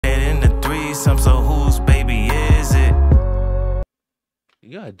threesome, so whose baby is it?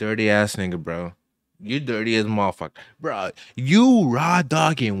 You're a dirty ass nigga, bro. You dirty as motherfucker. Bro, you raw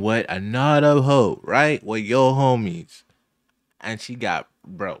dogging with another hoe, right? With your homies. And she got,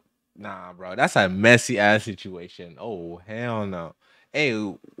 bro. Nah, bro. That's a messy ass situation. Oh, hell no. Hey,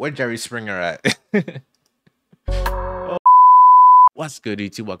 where Jerry Springer at? Oh. What's good,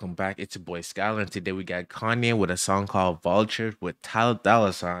 YouTube? Welcome back. It's your boy Schuyler, and today we got Kanye with a song called Vultures with Dolla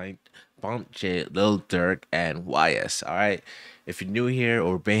ign, Vultures, Lil Durk, and YS. Alright. If you're new here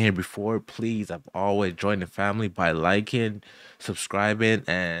or been here before, please, I've always joined the family by liking, subscribing,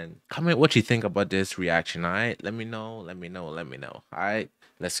 and comment what you think about this reaction. Alright. Let me know. Alright.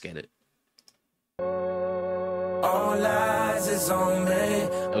 Let's get it. All eyes is on me.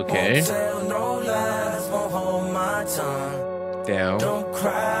 Okay. Won't tell no lies, won't hold my tongue. Down. Don't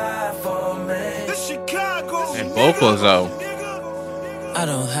cry for me. And vocals though. I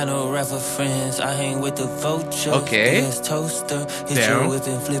don't have no rapper friends. I hang with the Vultures. Okay. Big toaster. Hit Down. your whip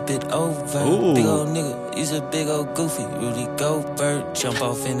and flip it over. Ooh. Big old nigga. He's a big old goofy. Rudy Gobert. Jump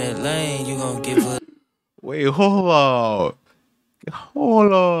off in that lane. You gon' give a. Wait, hold up.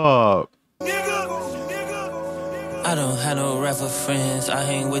 Hold up. I don't have no rapper friends. I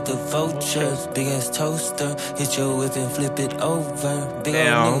hang with the Vultures. Big ass toaster. Hit your whip and flip it over. Big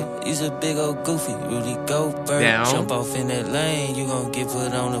Down. old nigga. He's a big old goofy. Rudy Gobert. Down. Jump off in that lane. You gon' get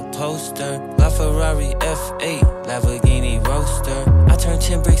put on a poster. La Ferrari F8. Lamborghini Roadster. I turned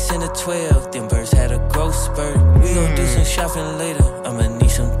 10 bricks into 12. Them birds had a growth spurt. We gon' do some shopping later. I'ma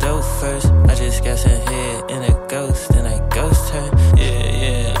need some dough first. I just got some head in a ghost. And I ghost her.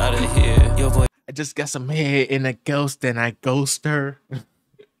 Yeah, out of here. Your boy. I just got some head in a ghost and I ghost her.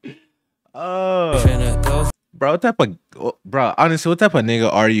 Finna go. Bro, honestly, what type of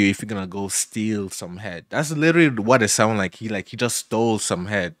nigga are you if you're gonna go steal some head? That's literally what it sounds like. He just stole some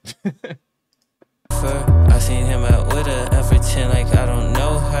head. I seen him out with her. I pretend like I don't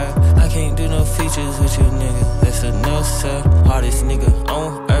know her. I can't do no features with you, nigga. That's a no, sir. Hardest nigga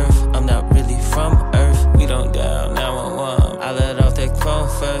on earth. I'm not really from earth. We don't dial 911. I let off that chrome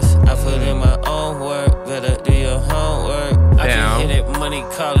first. I put in my own work. Better do your homework. I can hear that money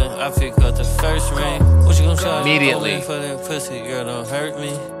calling. I pick up the first ring. What you gonna charge Immediately for that pussy? Girl, don't hurt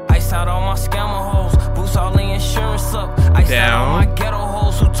me. Ice out all my scammer hoes, boost all the insurance up. Ice out all my ghetto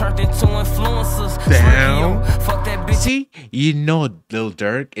hoes who turned into influencers. Down. Fuck that bitch. See, you know Lil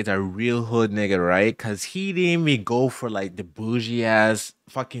Durk is a real hood nigga, right? Cause he didn't even go for like the bougie ass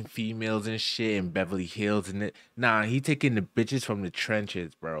fucking females and shit in Beverly Hills and it. Nah, he taking the bitches from the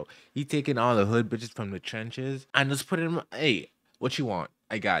trenches, bro. He taking all the hood bitches from the trenches and just put them. Hey, what you want?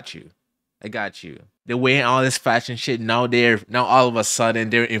 I got you. They're wearing all this fashion shit. Now all of a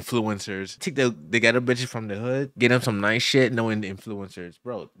sudden they're influencers. Take the ghetto bitches from the hood, get them some nice shit, knowing the influencers.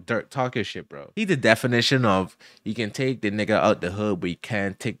 Bro, Durk, talk your shit, bro. He's the definition of you can take the nigga out the hood, but you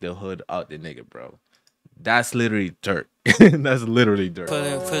can't take the hood out the nigga, bro. That's literally Durk. That's literally Durk. For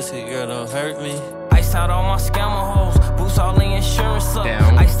that pussy, girl, don't hurt me. Iced out all my scammer hoes, boost all the insurance up.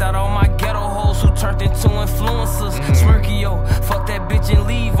 Down. Iced out all my ghetto hoes who turned into influencers. Smirky, yo, fuck that bitch and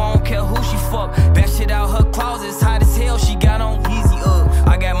leave. I don't care who she fuck. That shit out her closet's hot as hell. She got on easy up.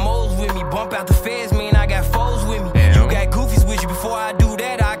 I got moles with me, bump out the feds, man. I got foes with me. Down. You got goofies with you. Before I do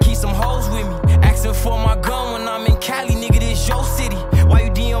that, I keep some hoes with me. Asking for my gun when I'm in Cali, nigga. This your city. Why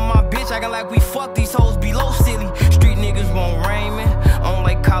you DM my bitch? I got like we fuck these hoes below silly. Street niggas won't rain me. I don't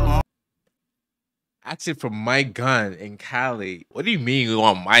like column. Asking for my gun in Cali. What do you mean you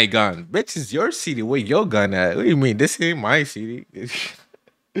want my gun? Bitch, it's your city. Where your gun at? What do you mean? This ain't my city.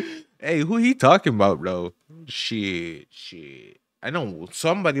 Hey, who he talking about, bro? Shit. I know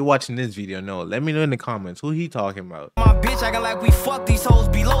somebody watching this video know. Let me know in the comments who he talking about. My bitch, I got like we fuck these hoes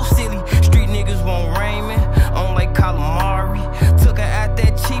below silly. Street niggas won't rain me. I don't like calamari. Took her at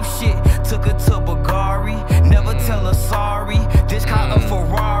that cheap shit. Took her to Bulgari. Never tell her sorry. Just caught a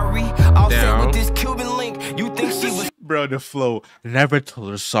Ferrari. I'll say with this Cuban link. You think she was Bro, the flow. Never tell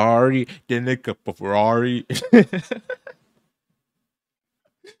her sorry. Then nick up a Ferrari.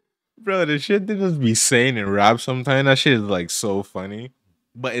 Bro, the shit they just be saying in rap sometimes. That shit is like so funny.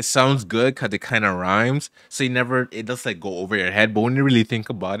 But it sounds good because it kind of rhymes. So it does like go over your head. But when you really think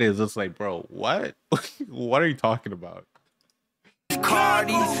about it, it's just like, bro, what? What are you talking about?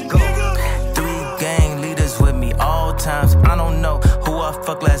 Cardi, go. 3 gang leaders with me all times. I don't know who I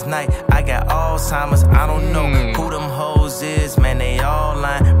fucked last night. I got Alzheimer's. I don't know who them hoes is. Man, they all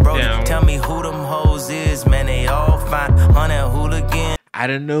lying. Bro, tell me who them hoes is. Man, they all fine. 100 hooligan. I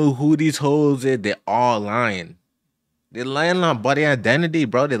don't know who these hoes is. They're all lying. They're lying about their identity,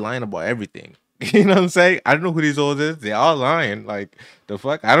 bro. They're lying about everything. You know what I'm saying? I don't know who these hoes is. They all lying. Like, the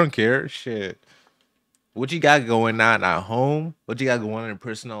fuck? I don't care. Shit. What you got going on at home? What you got going on in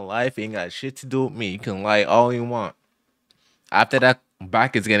personal life? Ain't got shit to do with me. You can lie all you want. After that,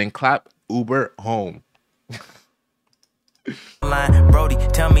 back is getting clapped. Uber home. Brody,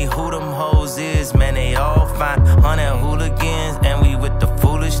 tell me who them hoes is, man, they all fine. 100 hooligans, and we with the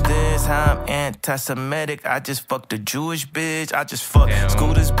foolishness. How I'm anti-Semitic, I just fucked a Jewish bitch. I just fucked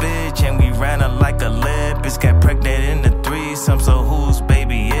Scooter's bitch, and we ran her like a lead. Bitch got pregnant in the threesome, so whose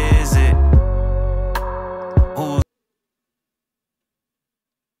baby is it? Who's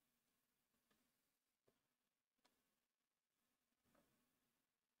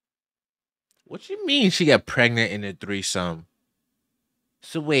What you mean she got pregnant in a threesome?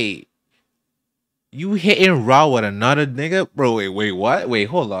 So wait, you hitting raw with another nigga? Bro, wait, what? Wait,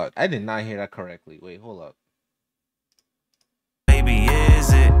 hold up. I did not hear that correctly. Wait, hold up. baby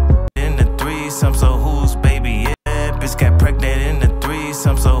is it? In the threesome, so whose baby is it? Bitch got pregnant in the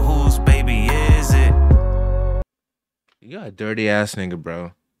threesome, so whose baby is it? You a dirty ass nigga,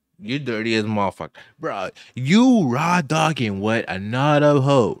 bro. You dirty as motherfucker. Bro, you raw dogging with another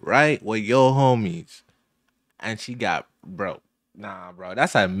hoe, right? With your homies. And she got, bro. Nah, bro.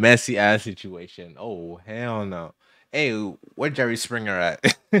 That's a messy ass situation. Oh, hell no. Hey, where Jerry Springer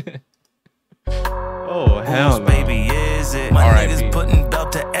at? Oh, hell no. Baby is it? My niggas putting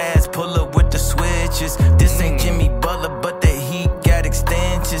belt to ass, pull up with the switches. This ain't Jimmy Butler, but the heat got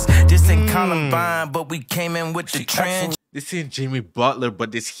extensions. This ain't Columbine, but we came in with the trench. This ain't Jimmy Butler,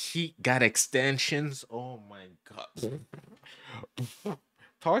 but this heat got extensions. Oh my god.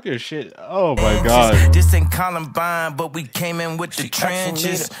 Talk your shit. Oh my god. This ain't Columbine, but we came in with the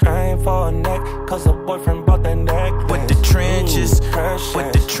trenches. I ain't for a neck, cause her boyfriend bought that neck. With the trenches,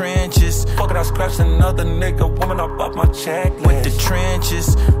 with the trenches. Fuck it, I scratched another nigga, woman up off my checklist. With the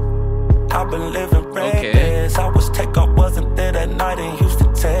trenches. I've been living reckless. I was take up, wasn't there that night in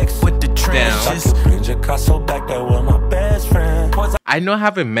Houston, Texas. With the trenches. Back there with my best friend. I know I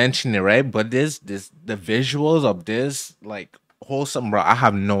haven't mentioned it, right? But the visuals of this, like, wholesome, bro. I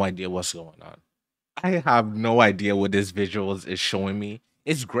have no idea what's going on. I have no idea what this visuals is showing me.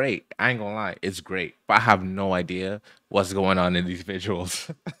 It's great. I ain't gonna lie. It's great. But I have no idea what's going on in these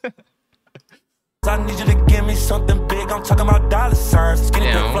visuals. I need you to give me something big. I'm talking about dollar signs. Skinny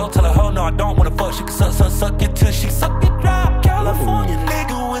big flow, tell her, oh no, I don't wanna fuck. She can suck it till she suck it dry. California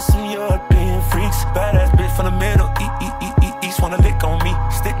nigga with some European freaks. Badass bitch from the middle, east wanna lick on me,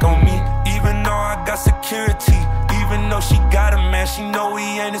 stick on me. Even though I got security, even though she got a man, she know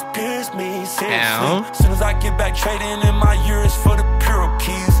he ain't as pure as me. Seriously, soon as I get back trading in my euros for the pure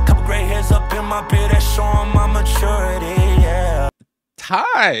keys. Couple gray hairs up in my beard that showing my maturity, yeah.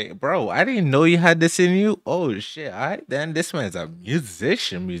 Ty, bro, I didn't know you had this in you. Oh shit, all right, then this man's a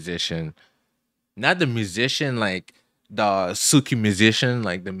musician. Not the musician like the Suki musician,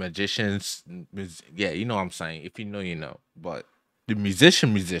 like the magicians. Yeah, you know what I'm saying. If you know, you know. But the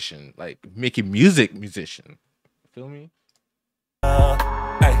musician, like making music musician. Feel me?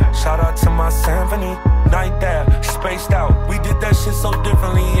 Hey, shout out to my symphony. Night there, spaced out. We did that shit so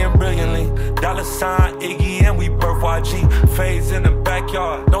differently and brilliantly. Dollar sign, Iggy, and we birth YG. Fades in the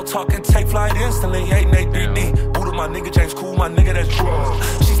backyard. No talking, take flight instantly. 883D. Buddha, my nigga, James Cool, my nigga, that's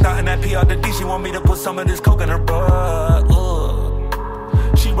drugs. She's starting that P out the D. She want me to put some of this coke in her butt.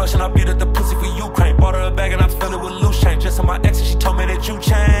 She rushing, I beat up the pussy for Ukraine. Bought her a bag and I fill it with loose change. Just on my ex and she told me that you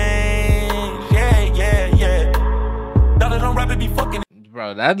changed. Yeah. Dollar don't rap it, be fucking.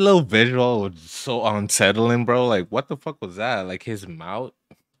 Bro, that little visual was so unsettling, bro. Like, what the fuck was that? Like, his mouth?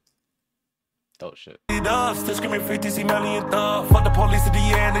 Oh, shit. Still screaming 50 million thugs. Fuck the police, the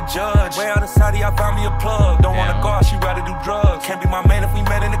DA, and the judge. Way out of Saudi, I found me a plug. Don't wanna go out, she rather do drugs. Can't be my man if we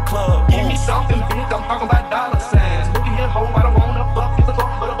met in the club. Give me something big, I'm talking about dollar signs. Look at here, ho, I don't wanna fuck. It's a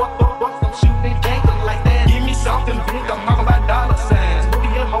fuck, but a buck. I'm shooting and gangster like that. Give me something big, I'm talking about dollar signs. Look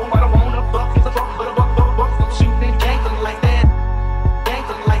at here, ho, I don't wanna fuck. It's a fuck, but a buck. I'm shooting and gangster like that.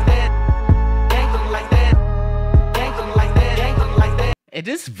 Is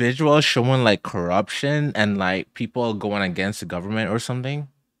this visual showing like corruption and like people going against the government or something?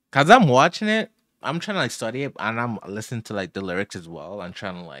 Cause I'm watching it, I'm trying to like study it and I'm listening to like the lyrics as well. I'm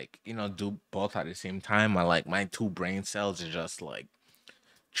trying to like, you know, do both at the same time. I like my two brain cells are just like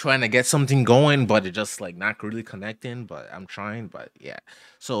trying to get something going, but it's just like not really connecting. But I'm trying, but yeah.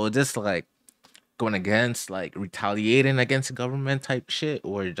 So just like going against like retaliating against the government type shit,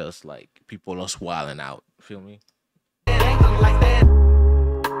 or just like people just wilding out. Feel me?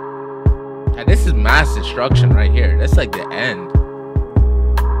 And this is mass destruction right here. That's like the end.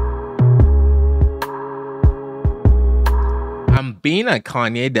 I'm being a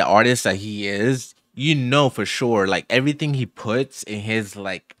Kanye, the artist that he is, you know for sure, like everything he puts in his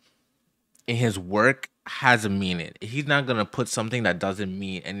work has a meaning. He's not gonna put something that doesn't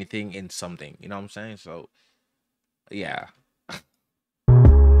mean anything in something. You know what I'm saying? So yeah.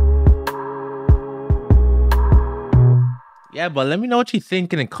 Yeah, but let me know what you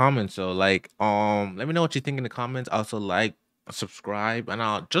think in the comments. So like, let me know what you think in the comments. Also like, subscribe, and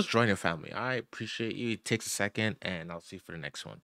I'll just join your family. I appreciate you. It takes a second, and I'll see you for the next one.